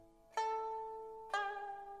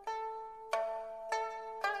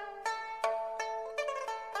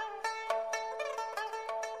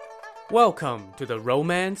Welcome to the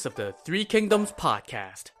Romance of the Three Kingdoms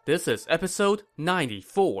podcast. This is episode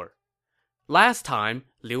 94. Last time,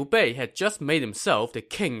 Liu Bei had just made himself the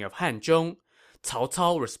king of Hanzhong. Cao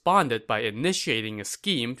Cao responded by initiating a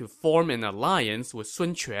scheme to form an alliance with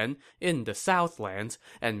Sun Quan in the Southlands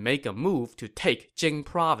and make a move to take Jing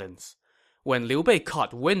province. When Liu Bei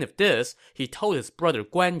caught wind of this, he told his brother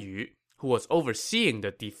Guan Yu, who was overseeing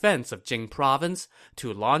the defense of Jing province,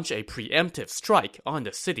 to launch a preemptive strike on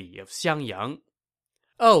the city of Xiangyang.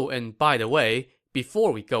 Oh, and by the way,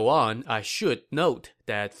 before we go on, I should note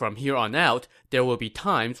that from here on out, there will be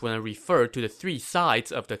times when I refer to the three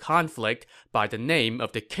sides of the conflict by the name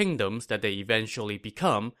of the kingdoms that they eventually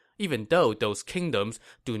become, even though those kingdoms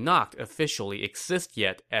do not officially exist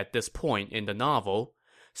yet at this point in the novel.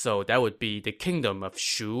 So that would be the kingdom of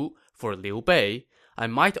Shu for Liu Bei. I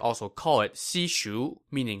might also call it Xishu,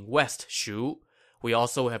 meaning West Shu. We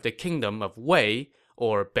also have the kingdom of Wei,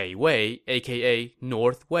 or Beiwei, aka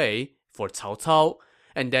North Wei, for Cao Cao.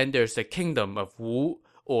 And then there's the kingdom of Wu,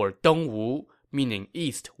 or Dongwu, meaning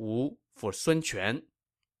East Wu, for Sun Quan.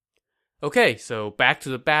 Okay, so back to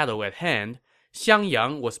the battle at hand.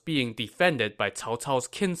 Xiangyang was being defended by Cao Cao's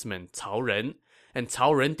kinsman Cao Ren, and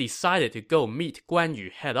Cao Ren decided to go meet Guan Yu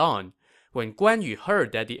head-on. When Guan Yu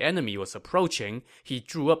heard that the enemy was approaching, he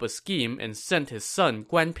drew up a scheme and sent his son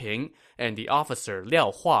Guan Ping and the officer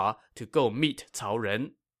Liao Hua to go meet Cao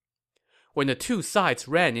Ren. When the two sides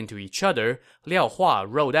ran into each other, Liao Hua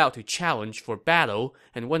rode out to challenge for battle,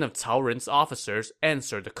 and one of Cao Ren's officers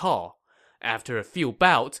answered the call. After a few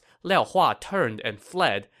bouts, Liao Hua turned and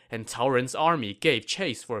fled, and Cao Ren's army gave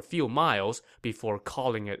chase for a few miles before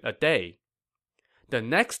calling it a day. The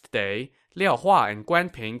next day, Liao Hua and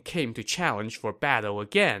Guan Ping came to challenge for battle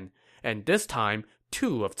again, and this time,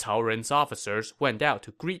 two of Cao Ren's officers went out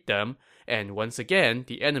to greet them, and once again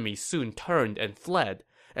the enemy soon turned and fled,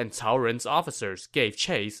 and Cao Ren's officers gave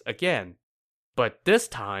chase again. But this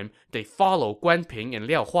time, they followed Guan Ping and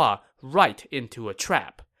Liao Hua right into a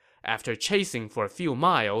trap. After chasing for a few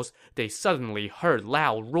miles, they suddenly heard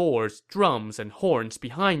loud roars, drums, and horns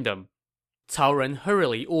behind them. Cao Ren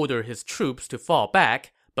hurriedly ordered his troops to fall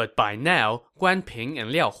back, but by now, Guan Ping and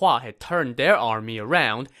Liao Hua had turned their army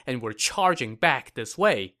around and were charging back this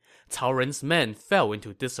way. Cao Ren's men fell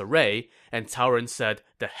into disarray, and Cao Ren said,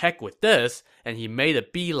 "The heck with this," and he made a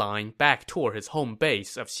beeline back toward his home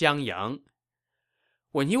base of Xiangyang.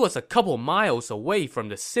 When he was a couple miles away from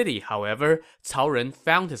the city, however, Cao Ren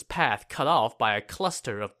found his path cut off by a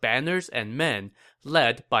cluster of banners and men,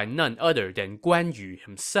 led by none other than Guan Yu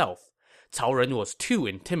himself. Cao Ren was too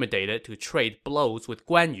intimidated to trade blows with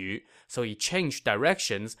Guan Yu, so he changed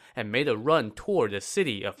directions and made a run toward the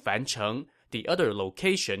city of Fancheng, the other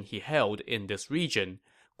location he held in this region.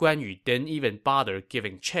 Guan Yu didn't even bother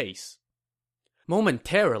giving chase.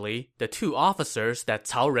 Momentarily, the two officers that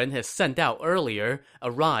Cao Ren had sent out earlier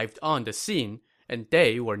arrived on the scene, and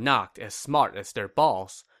they were not as smart as their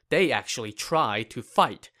boss. They actually tried to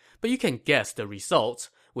fight, but you can guess the results.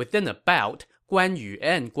 Within a bout, Guan Yu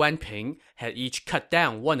and Guan Ping had each cut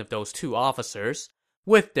down one of those two officers.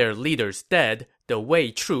 With their leaders dead, the Wei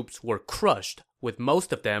troops were crushed, with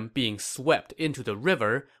most of them being swept into the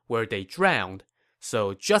river, where they drowned.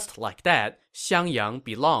 So just like that, Xiangyang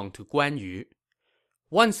belonged to Guan Yu.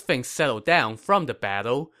 Once things settled down from the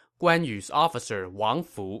battle, Guan Yu's officer Wang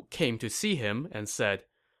Fu came to see him and said,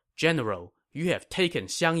 "General, you have taken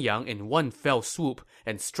Xiangyang in one fell swoop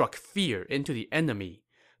and struck fear into the enemy.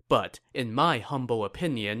 But, in my humble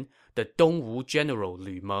opinion, the Dongwu general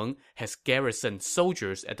Lu Meng has garrisoned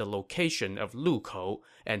soldiers at the location of Lukou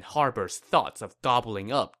and harbors thoughts of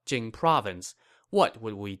gobbling up Jing province. What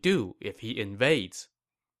would we do if he invades?"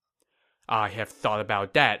 "I have thought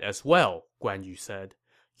about that as well," Guan Yu said.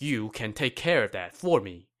 "You can take care of that for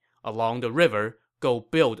me. Along the river, go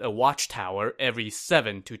build a watchtower every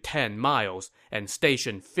 7 to 10 miles and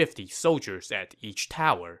station 50 soldiers at each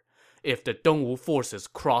tower. If the Dongwu forces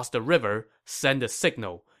cross the river, send a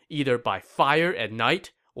signal, either by fire at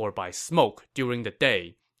night or by smoke during the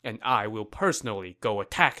day, and I will personally go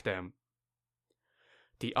attack them."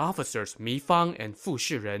 "The officers Mi Fang and Fu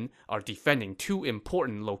Shiren are defending two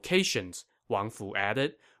important locations," Wang Fu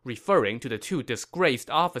added, referring to the two disgraced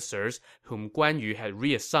officers whom Guan Yu had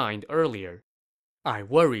reassigned earlier. "I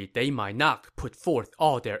worry they might not put forth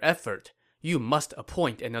all their effort. You must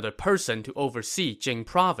appoint another person to oversee Jing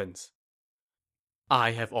province."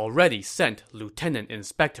 "I have already sent Lieutenant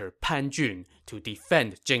Inspector Pan Jun to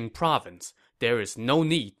defend Jing province. There is no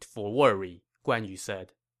need for worry," Guan Yu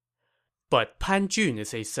said. "But Pan Jun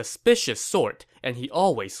is a suspicious sort, and he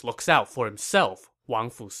always looks out for himself," Wang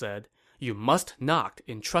Fu said. "You must not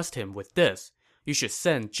entrust him with this. you should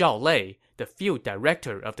send Zhao Lei, the field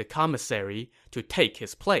director of the commissary, to take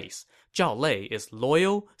his place. Zhao Lei is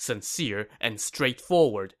loyal, sincere, and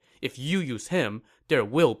straightforward. If you use him, there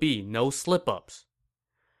will be no slip-ups.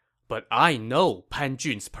 But I know Pan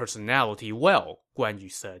Jun's personality well, Guan Yu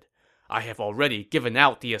said. I have already given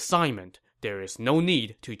out the assignment. There is no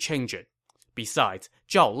need to change it. Besides,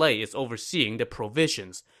 Zhao Lei is overseeing the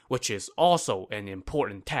provisions, which is also an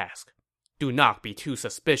important task. Do not be too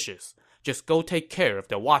suspicious. Just go take care of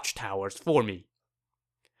the watchtowers for me.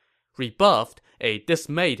 Rebuffed, a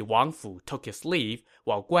dismayed Wang Fu took his leave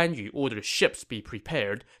while Guan Yu ordered ships be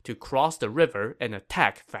prepared to cross the river and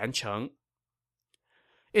attack Fancheng.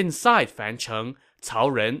 Inside Fancheng,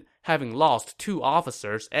 Cao Ren, having lost 2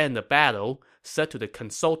 officers and the battle, said to the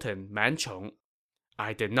consultant Man Chong,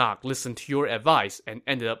 I did not listen to your advice and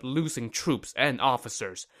ended up losing troops and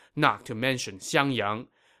officers, not to mention Xiangyang.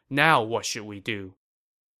 Now what should we do?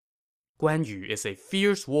 Guan Yu is a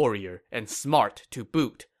fierce warrior and smart to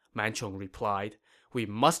boot, Man Chong replied. We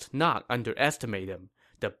must not underestimate him.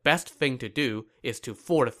 The best thing to do is to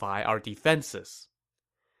fortify our defenses.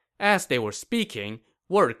 As they were speaking,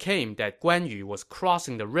 word came that Guan Yu was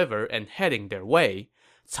crossing the river and heading their way.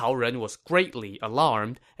 Cao Ren was greatly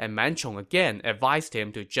alarmed, and Man Chong again advised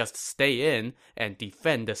him to just stay in and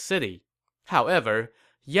defend the city. However,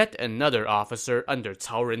 yet another officer under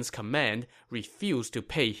Cao Ren's command refused to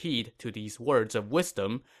pay heed to these words of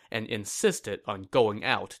wisdom and insisted on going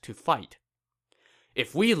out to fight.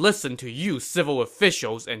 If we listen to you civil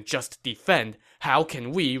officials and just defend, how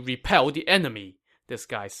can we repel the enemy? This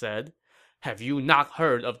guy said. Have you not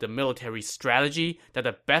heard of the military strategy that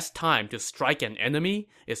the best time to strike an enemy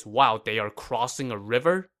is while they are crossing a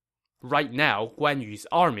river? Right now, Guan Yu's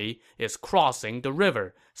army is crossing the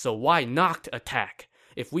river, so why not attack?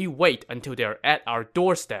 If we wait until they're at our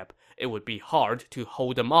doorstep, it would be hard to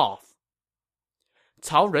hold them off.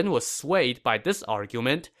 Cao Ren was swayed by this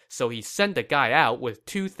argument, so he sent the guy out with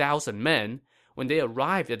 2,000 men. When they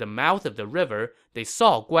arrived at the mouth of the river, they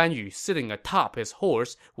saw Guan Yu sitting atop his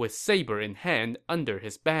horse with saber in hand under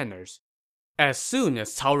his banners. As soon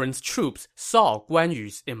as Cao Ren's troops saw Guan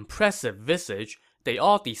Yu's impressive visage, they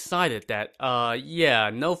all decided that,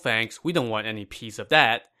 no thanks, we don't want any piece of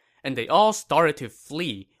that. And they all started to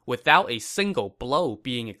flee without a single blow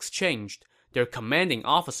being exchanged. Their commanding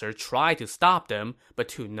officer tried to stop them, but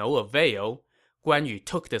to no avail. Guan Yu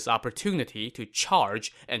took this opportunity to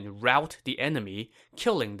charge and rout the enemy,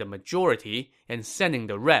 killing the majority and sending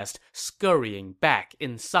the rest scurrying back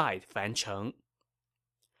inside Fancheng.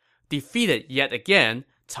 Defeated yet again,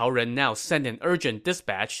 Cao Ren now sent an urgent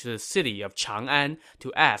dispatch to the city of Chang'an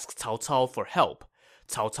to ask Cao Cao for help.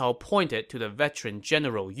 Cao Cao pointed to the veteran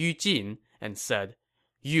general Yu Jin and said,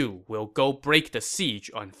 You will go break the siege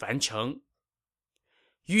on Fancheng.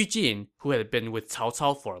 Yu Jin, who had been with Cao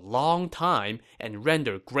Cao for a long time and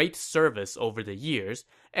rendered great service over the years,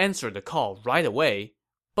 answered the call right away.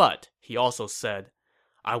 But he also said,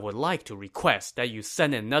 I would like to request that you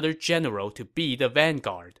send another general to be the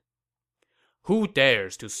vanguard. Who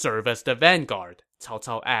dares to serve as the vanguard? Cao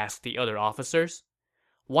Cao asked the other officers.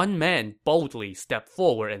 One man boldly stepped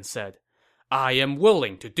forward and said, I am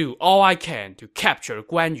willing to do all I can to capture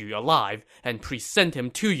Guan Yu alive and present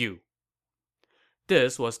him to you.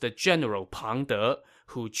 This was the general Pang De,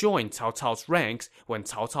 who joined Cao Cao's ranks when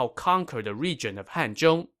Cao Cao conquered the region of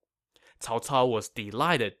Hanzhong. Cao Cao was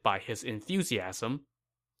delighted by his enthusiasm.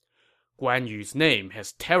 Guan Yu's name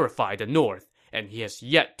has terrified the north, and he has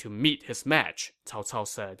yet to meet his match, Cao Cao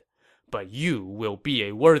said. But you will be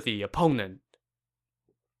a worthy opponent.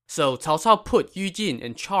 So Cao Cao put Yu Jin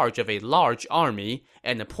in charge of a large army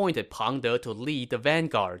and appointed Pang De to lead the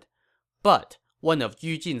vanguard. But one of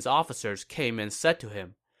Yu Jin's officers came and said to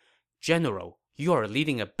him, General, you are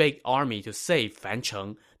leading a big army to save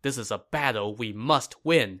Fancheng. This is a battle we must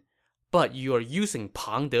win. But you are using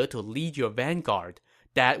Pang De to lead your vanguard.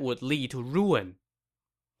 That would lead to ruin.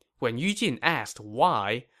 When Yu Jin asked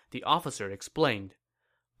why, the officer explained,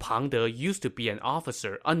 Pang De used to be an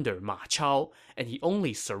officer under Ma Chao, and he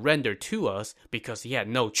only surrendered to us because he had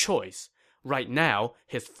no choice. Right now,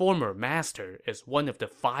 his former master is one of the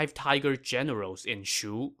 5 tiger generals in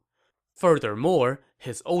Shu. Furthermore,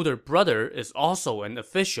 his older brother is also an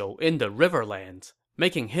official in the Riverlands.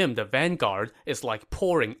 Making him the vanguard is like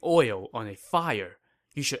pouring oil on a fire.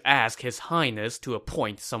 You should ask His Highness to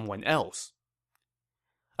appoint someone else.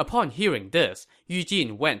 Upon hearing this, Yu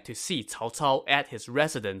Jin went to see Cao Cao at his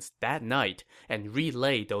residence that night and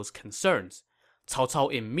relayed those concerns. Cao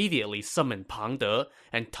Cao immediately summoned Pang De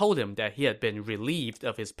and told him that he had been relieved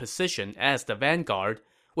of his position as the vanguard,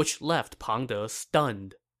 which left Pang De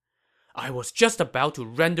stunned. I was just about to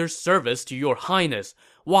render service to your highness.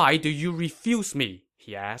 Why do you refuse me?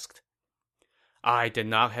 He asked. I did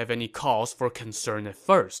not have any cause for concern at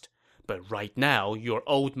first, but right now your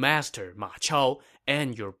old master Ma Chao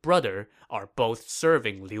and your brother are both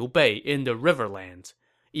serving Liu Bei in the Riverlands.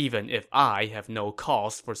 Even if I have no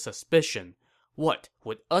cause for suspicion, what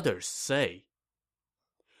would others say?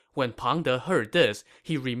 When Pang De heard this,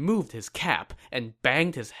 he removed his cap and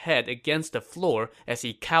banged his head against the floor as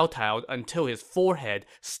he kowtowed until his forehead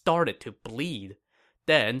started to bleed.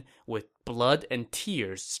 Then, with blood and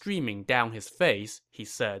tears streaming down his face, he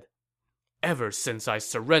said, Ever since I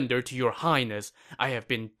surrendered to your highness, I have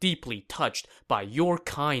been deeply touched by your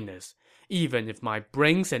kindness. Even if my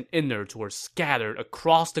brains and innards were scattered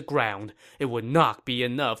across the ground, it would not be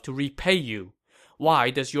enough to repay you. Why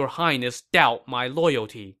does your highness doubt my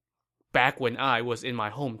loyalty? Back when I was in my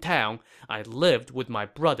hometown, I lived with my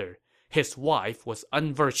brother. His wife was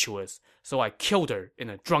unvirtuous, so I killed her in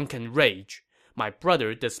a drunken rage. My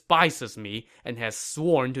brother despises me and has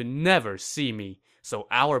sworn to never see me, so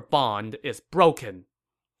our bond is broken.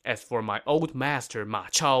 As for my old master Ma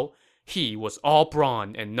Chao, he was all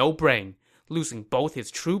brawn and no brain, losing both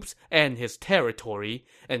his troops and his territory,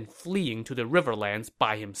 and fleeing to the Riverlands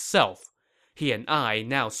by himself. He and I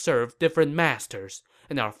now serve different masters,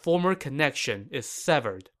 and our former connection is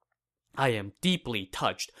severed. I am deeply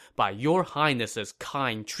touched by your highness's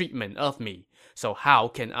kind treatment of me, so how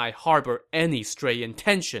can I harbor any stray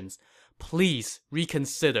intentions? Please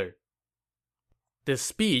reconsider. This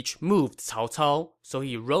speech moved Cao Cao, so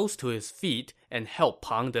he rose to his feet and helped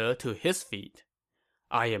Pang De to his feet.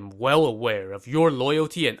 I am well aware of your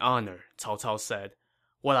loyalty and honor, Cao Cao said.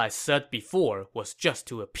 What I said before was just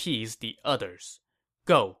to appease the others.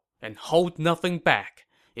 Go and hold nothing back.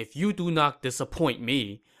 If you do not disappoint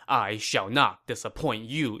me, I shall not disappoint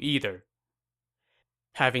you either.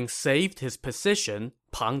 Having saved his position,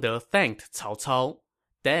 Pang De thanked Cao Cao.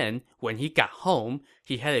 Then, when he got home,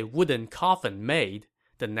 he had a wooden coffin made.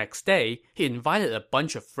 The next day, he invited a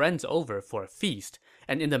bunch of friends over for a feast,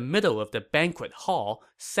 and in the middle of the banquet hall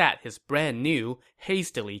sat his brand new,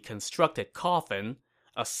 hastily constructed coffin,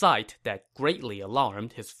 a sight that greatly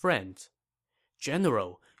alarmed his friends.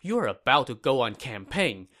 General, you are about to go on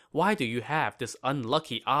campaign. Why do you have this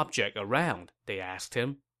unlucky object around? They asked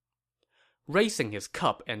him. Raising his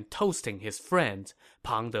cup and toasting his friends,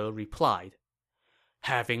 Pang De replied,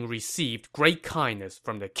 Having received great kindness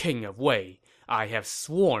from the king of Wei, I have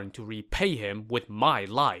sworn to repay him with my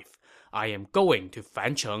life. I am going to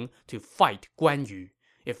Fancheng to fight Guan Yu.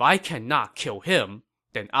 If I cannot kill him,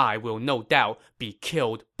 then I will no doubt be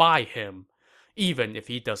killed by him. Even if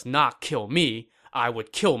he does not kill me, I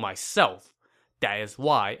would kill myself. That is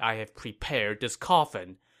why I have prepared this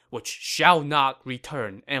coffin, which shall not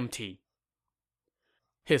return empty.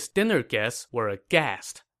 His dinner guests were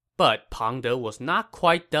aghast, but Pang De was not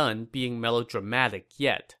quite done being melodramatic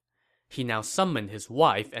yet. He now summoned his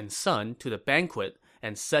wife and son to the banquet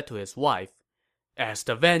and said to his wife, As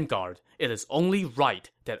the vanguard, it is only right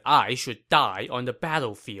that I should die on the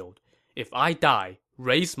battlefield. If I die,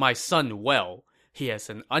 raise my son well. He has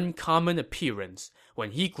an uncommon appearance.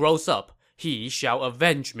 When he grows up, he shall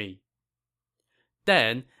avenge me.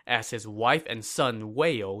 Then, as his wife and son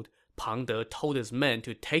wailed, Pang De told his men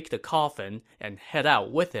to take the coffin and head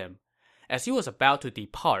out with him. As he was about to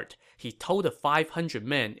depart, he told the 500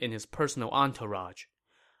 men in his personal entourage,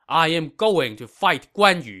 I am going to fight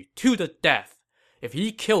Guan Yu to the death. If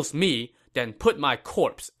he kills me, then put my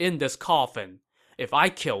corpse in this coffin. If I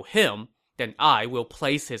kill him, then I will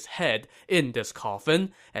place his head in this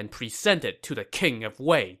coffin and present it to the king of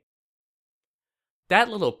Wei. That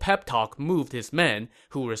little pep talk moved his men,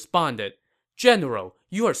 who responded, General,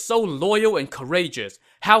 you are so loyal and courageous.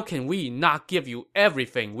 How can we not give you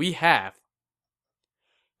everything we have?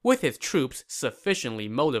 With his troops sufficiently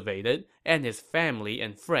motivated and his family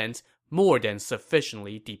and friends more than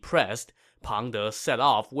sufficiently depressed, Pang De set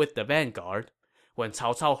off with the vanguard. When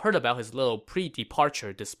Cao Cao heard about his little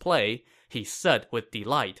pre-departure display, he said with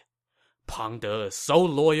delight, Pang De is so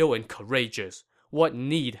loyal and courageous. What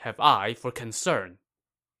need have I for concern?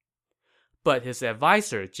 But his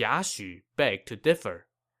adviser Jia Xu begged to differ.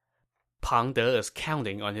 Pang De is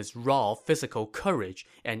counting on his raw physical courage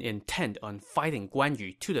and intent on fighting Guan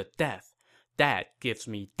Yu to the death. That gives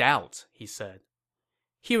me doubts, he said.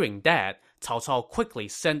 Hearing that, Cao Cao quickly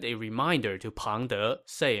sent a reminder to Pang De,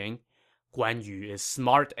 saying, Guan Yu is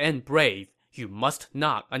smart and brave. You must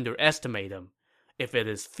not underestimate him. If it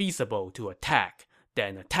is feasible to attack,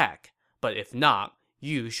 then attack. But if not,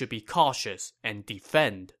 you should be cautious and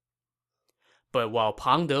defend. But while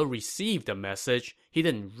Pang De received the message, he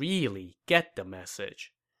didn't really get the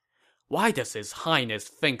message. Why does His Highness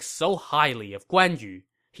think so highly of Guan Yu?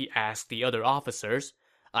 He asked the other officers.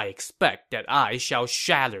 I expect that I shall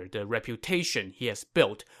shatter the reputation he has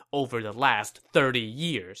built over the last 30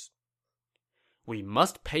 years. We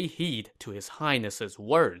must pay heed to His Highness's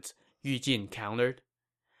words, Yu Jin countered.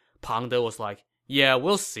 Pang De was like, yeah,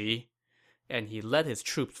 we'll see. And he led his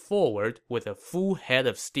troops forward with a full head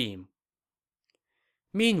of steam.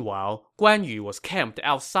 Meanwhile, Guan Yu was camped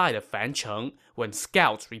outside of Fancheng when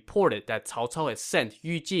scouts reported that Cao Cao had sent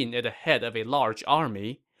Yu Jin at the head of a large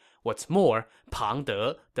army. What's more, Pang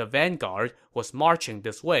De, the vanguard, was marching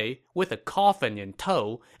this way with a coffin in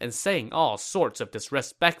tow and saying all sorts of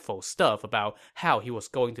disrespectful stuff about how he was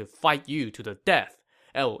going to fight you to the death.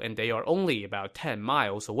 Oh, and they are only about 10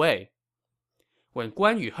 miles away. When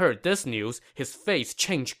Guan Yu heard this news, his face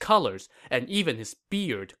changed colors, and even his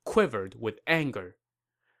beard quivered with anger.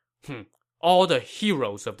 All the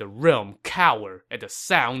heroes of the realm cower at the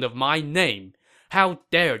sound of my name. How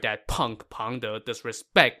dare that punk Pang De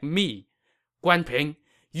disrespect me? Guan Ping,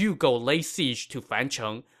 you go lay siege to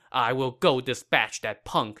Fancheng. I will go dispatch that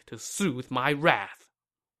punk to soothe my wrath.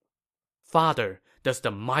 Father, does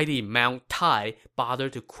the mighty Mount Tai bother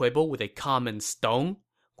to quibble with a common stone?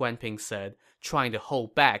 Guan Ping said, trying to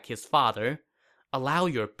hold back his father. Allow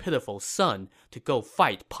your pitiful son to go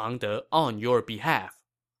fight Pang De on your behalf.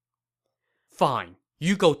 Fine,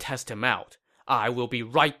 you go test him out. I will be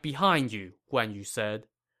right behind you, Guan Yu said.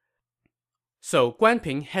 So Guan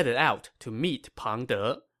Ping headed out to meet Pang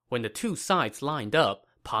De. When the two sides lined up,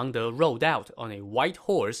 Pang De rode out on a white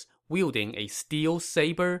horse, wielding a steel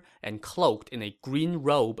saber and cloaked in a green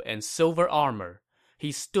robe and silver armor.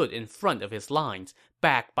 He stood in front of his lines,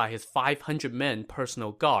 backed by his 500-men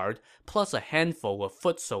personal guard, plus a handful of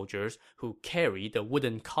foot soldiers who carried the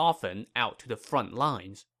wooden coffin out to the front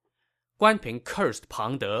lines. Guan Ping cursed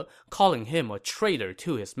Pang De, calling him a traitor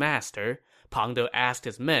to his master. Pang De asked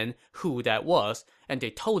his men who that was, and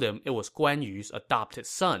they told him it was Guan Yu's adopted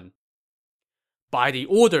son. By the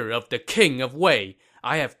order of the king of Wei,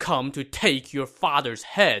 I have come to take your father's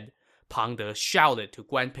head, Pang De shouted to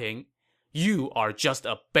Guan Ping. You are just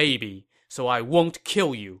a baby, so I won't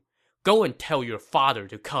kill you. Go and tell your father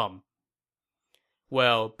to come.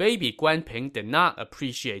 Well, baby Guan Ping did not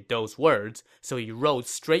appreciate those words, so he rode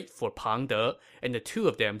straight for Pang De, and the two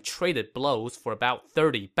of them traded blows for about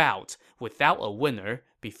 30 bouts without a winner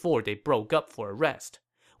before they broke up for a rest.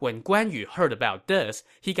 When Guan Yu heard about this,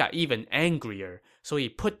 he got even angrier, so he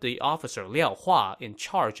put the officer Liao Hua in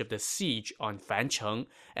charge of the siege on Fancheng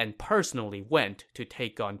and personally went to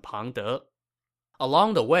take on Pang De.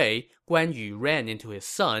 Along the way, Guan Yu ran into his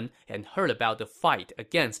son and heard about the fight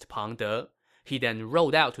against Pang De. He then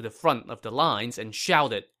rode out to the front of the lines and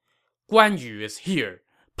shouted, Guan Yu is here!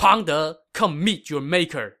 Pang De, come meet your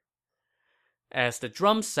maker! As the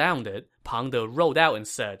drum sounded, Pang De rode out and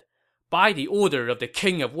said, By the order of the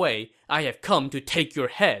king of Wei, I have come to take your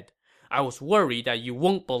head. I was worried that you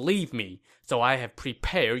won't believe me, so I have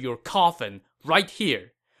prepared your coffin right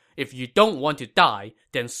here. If you don't want to die,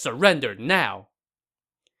 then surrender now.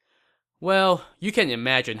 Well, you can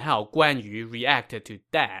imagine how Guan Yu reacted to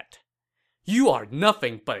that. You are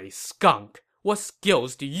nothing but a skunk. What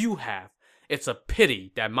skills do you have? It's a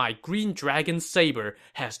pity that my green dragon saber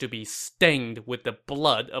has to be stained with the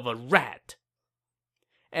blood of a rat.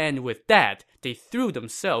 And with that, they threw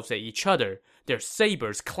themselves at each other. Their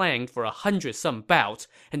sabers clanged for 100-some bouts,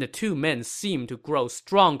 and the two men seemed to grow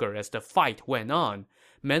stronger as the fight went on.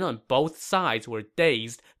 Men on both sides were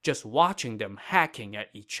dazed just watching them hacking at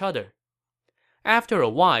each other. After a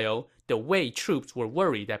while, the Wei troops were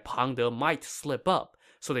worried that Pang De might slip up,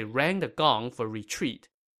 so they rang the gong for retreat.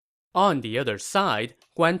 On the other side,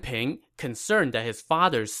 Guan Ping, concerned that his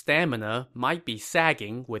father's stamina might be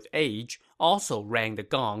sagging with age, also rang the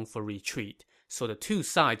gong for retreat, so the two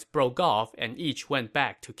sides broke off and each went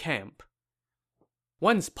back to camp.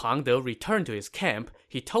 Once Pang De returned to his camp,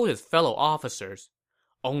 he told his fellow officers,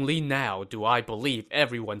 Only now do I believe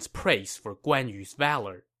everyone's praise for Guan Yu's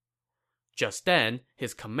valor. Just then,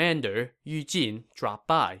 his commander, Yu Jin, dropped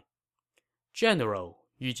by. General,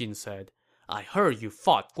 Yu Jin said, I heard you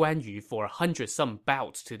fought Guan Yu for 100-some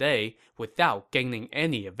bouts today without gaining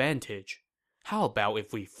any advantage. How about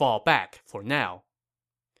if we fall back for now?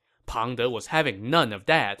 Pang De was having none of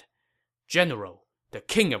that. General, the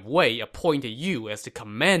king of Wei appointed you as the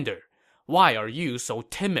commander. Why are you so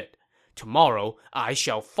timid? Tomorrow I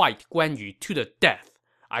shall fight Guan Yu to the death.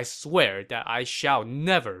 I swear that I shall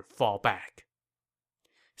never fall back.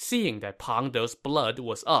 Seeing that Pang De's blood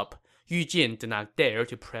was up, Yu Jin did not dare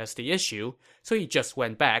to press the issue, so he just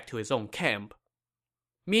went back to his own camp.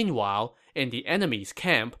 Meanwhile, in the enemy's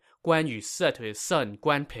camp, Guan Yu said to his son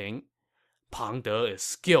Guan Ping, Pang De is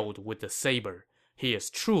skilled with the saber. He is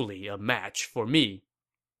truly a match for me."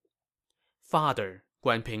 "Father,"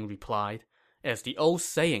 Guan Ping replied, "as the old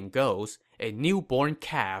saying goes, a newborn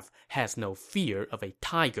calf has no fear of a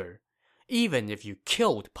tiger. Even if you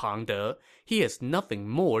killed Pang De, he is nothing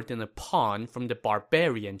more than a pawn from the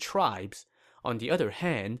barbarian tribes. On the other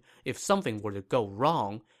hand, if something were to go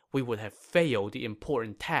wrong, we would have failed the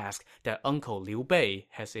important task that Uncle Liu Bei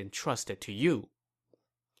has entrusted to you."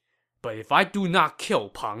 "But if I do not kill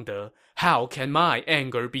Pang De, how can my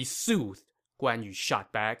anger be soothed?" Guan Yu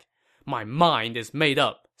shot back. "My mind is made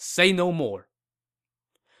up. Say no more."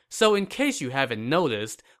 So in case you haven't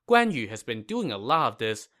noticed, Guan Yu has been doing a lot of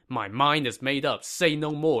this "my mind is made up, say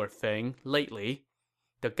no more" thing lately.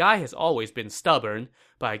 The guy has always been stubborn,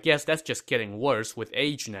 but I guess that's just getting worse with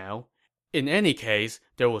age now. In any case,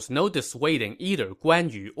 there was no dissuading either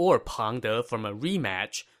Guan Yu or Pang De from a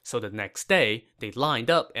rematch, so the next day, they lined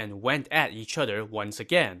up and went at each other once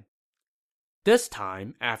again. This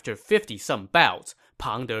time, after 50-some bouts,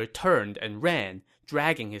 Pang De turned and ran,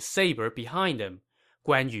 dragging his saber behind him.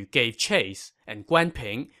 Guan Yu gave chase, and Guan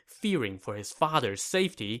Ping, fearing for his father's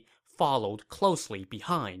safety, followed closely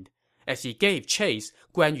behind. As he gave chase,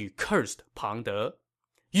 Guan Yu cursed Pang De.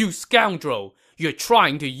 "You scoundrel! You're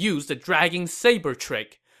trying to use the dragging saber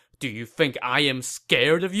trick. Do you think I am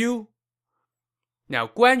scared of you?" Now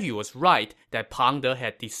Guan Yu was right that Pang De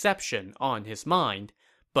had deception on his mind,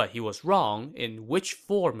 but he was wrong in which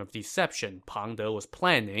form of deception Pang De was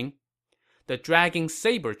planning. The dragging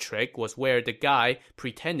saber trick was where the guy,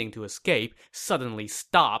 pretending to escape, suddenly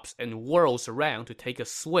stops and whirls around to take a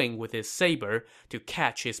swing with his saber to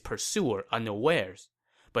catch his pursuer unawares.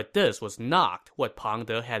 But this was not what Pang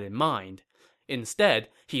De had in mind. Instead,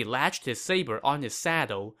 he latched his saber on his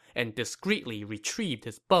saddle and discreetly retrieved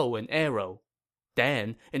his bow and arrow.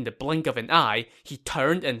 Then, in the blink of an eye, he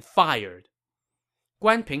turned and fired.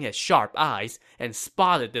 Guan Ping had sharp eyes and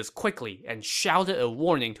spotted this quickly and shouted a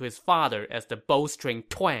warning to his father as the bowstring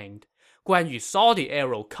twanged. Guan Yu saw the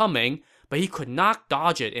arrow coming, but he could not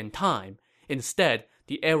dodge it in time. Instead,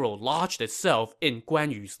 the arrow lodged itself in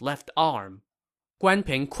Guan Yu's left arm. Guan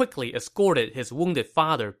Ping quickly escorted his wounded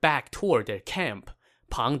father back toward their camp.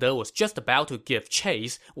 Pang De was just about to give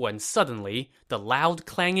chase when suddenly, the loud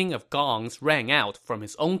clanging of gongs rang out from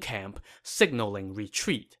his own camp, signaling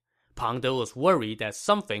retreat. Pang De was worried that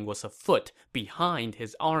something was afoot behind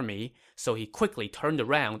his army, so he quickly turned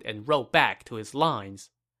around and rode back to his lines.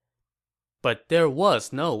 But there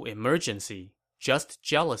was no emergency, just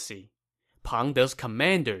jealousy. Pang De's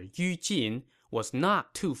commander, Yu Jin, was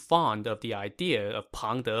not too fond of the idea of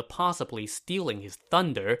Pang De possibly stealing his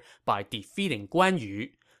thunder by defeating Guan Yu,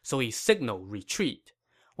 so he signaled retreat.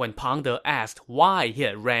 When Pang De asked why he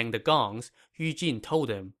had rang the gongs, Yu Jin told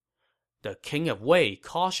him, "The king of Wei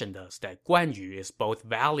cautioned us that Guan Yu is both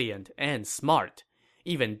valiant and smart.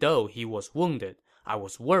 Even though he was wounded, I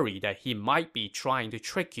was worried that he might be trying to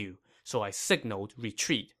trick you, so I signaled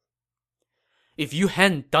retreat." "If you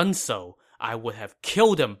hadn't done so, I would have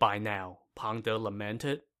killed him by now," Pang De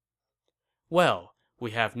lamented. "Well,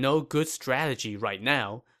 we have no good strategy right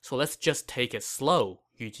now, so let's just take it slow,"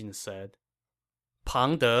 Yu Jin said.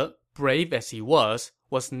 Pang De, brave as he was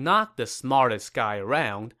not the smartest guy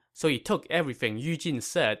around, so he took everything Yu Jin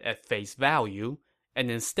said at face value, and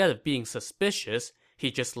instead of being suspicious,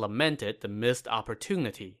 he just lamented the missed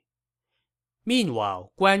opportunity.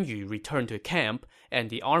 Meanwhile, Guan Yu returned to camp, and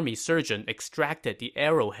the army surgeon extracted the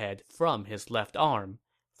arrowhead from his left arm.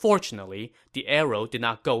 Fortunately, the arrow did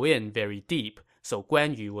not go in very deep, so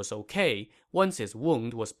Guan Yu was okay once his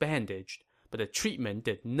wound was bandaged. But the treatment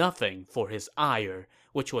did nothing for his ire,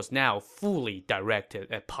 which was now fully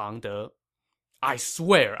directed at Pang De. "I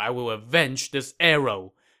swear I will avenge this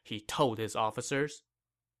arrow," he told his officers.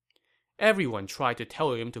 Everyone tried to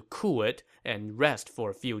tell him to cool it and rest for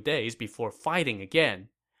a few days before fighting again.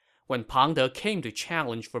 When Pang De came to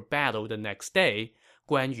challenge for battle the next day,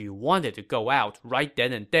 Guan Yu wanted to go out right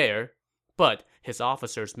then and there, but his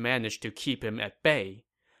officers managed to keep him at bay.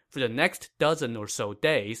 For the next dozen or so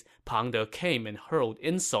days, Pang De came and hurled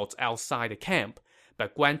insults outside the camp,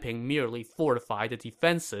 but Guan Ping merely fortified the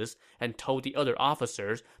defenses and told the other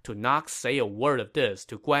officers to not say a word of this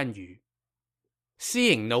to Guan Yu.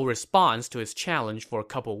 Seeing no response to his challenge for a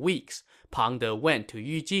couple weeks, Pang De went to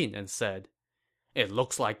Yu Jin and said, "It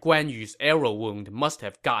looks like Guan Yu's arrow wound must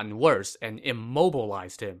have gotten worse and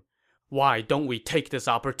immobilized him. Why don't we take this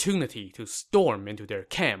opportunity to storm into their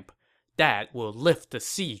camp? That will lift the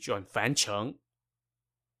siege on Fancheng."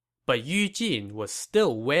 But Yu Jin was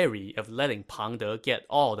still wary of letting Pang De get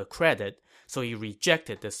all the credit, so he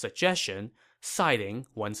rejected the suggestion, citing,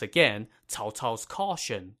 once again, Cao Cao's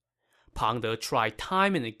caution. Pang De tried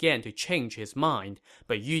time and again to change his mind,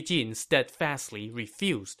 but Yu Jin steadfastly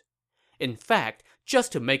refused. In fact,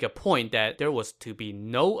 just to make a point that there was to be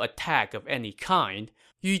no attack of any kind,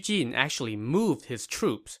 Yu Jin actually moved his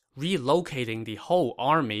troops, relocating the whole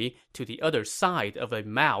army to the other side of a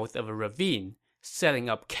mouth of a ravine, setting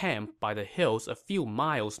up camp by the hills a few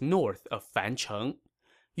miles north of Fancheng.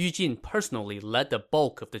 Yu Jin personally led the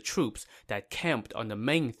bulk of the troops that camped on the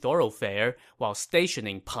main thoroughfare while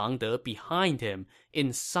stationing Pang De behind him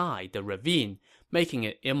inside the ravine, making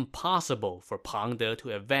it impossible for Pang De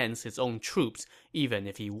to advance his own troops even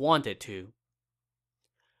if he wanted to.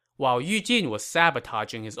 While Yu Jin was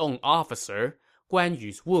sabotaging his own officer, Guan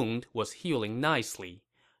Yu's wound was healing nicely.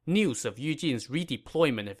 News of Yu Jin's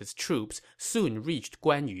redeployment of his troops soon reached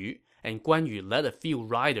Guan Yu, and Guan Yu led a few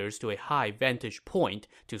riders to a high vantage point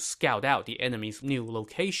to scout out the enemy's new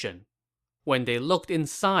location. When they looked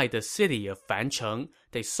inside the city of Fancheng,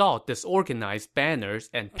 they saw disorganized banners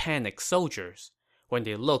and panicked soldiers. When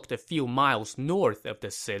they looked a few miles north of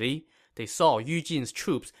the city, they saw Yu Jin's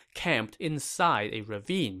troops camped inside a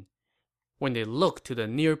ravine. When they looked to the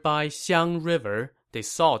nearby Xiang River, they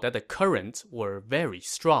saw that the currents were very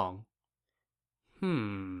strong.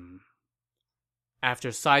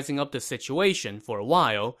 After sizing up the situation for a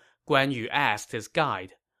while, Guan Yu asked his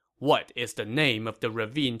guide, "What is the name of the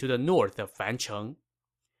ravine to the north of Fancheng?"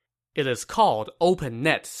 "It is called Open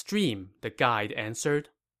Net Stream," the guide answered.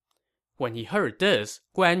 When he heard this,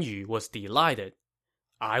 Guan Yu was delighted.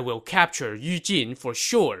 "I will capture Yu Jin for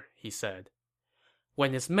sure," he said.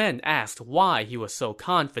 When his men asked why he was so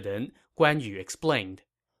confident, Guan Yu explained,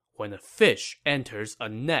 "When a fish enters a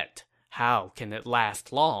net, how can it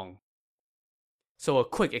last long?" So a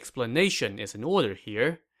quick explanation is in order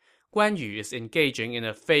here. Guan Yu is engaging in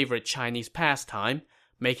a favorite Chinese pastime,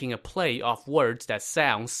 making a play off words that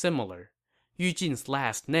sound similar. Yu Jin's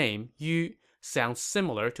last name, Yu, sounds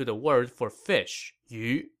similar to the word for fish,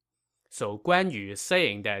 yu. So Guan Yu is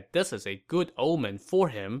saying that this is a good omen for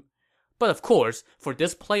him. But of course, for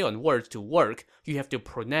this play on words to work, you have to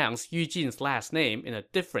pronounce Yu Jin's last name in a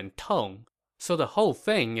different tone. So the whole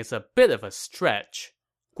thing is a bit of a stretch.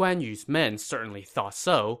 Guan Yu's men certainly thought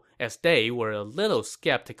so, as they were a little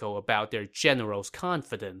skeptical about their general's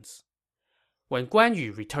confidence. When Guan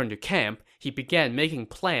Yu returned to camp, he began making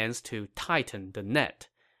plans to tighten the net.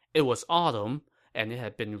 It was autumn, and it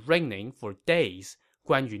had been raining for days.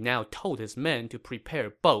 Guan Yu now told his men to prepare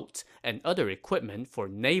boats and other equipment for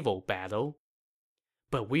naval battle.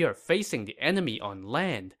 "But we are facing the enemy on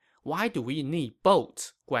land. Why do we need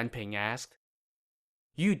boats?" Guan Ping asked.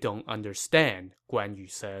 "You don't understand," Guan Yu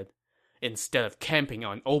said. "Instead of camping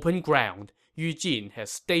on open ground, Yu Jin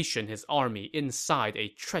has stationed his army inside a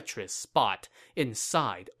treacherous spot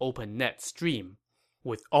inside Open Net Stream.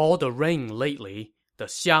 With all the rain lately, the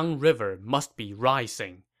Xiang River must be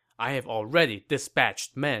rising. I have already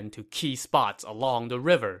dispatched men to key spots along the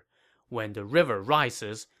river. When the river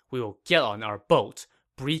rises, we will get on our boats,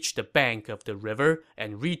 breach the bank of the river,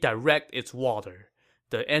 and redirect its water.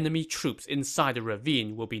 The enemy troops inside the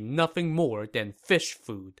ravine will be nothing more than fish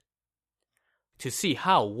food." To see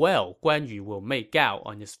how well Guan Yu will make out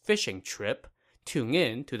on his fishing trip, tune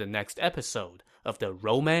in to the next episode of the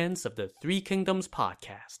Romance of the Three Kingdoms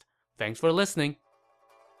podcast. Thanks for listening.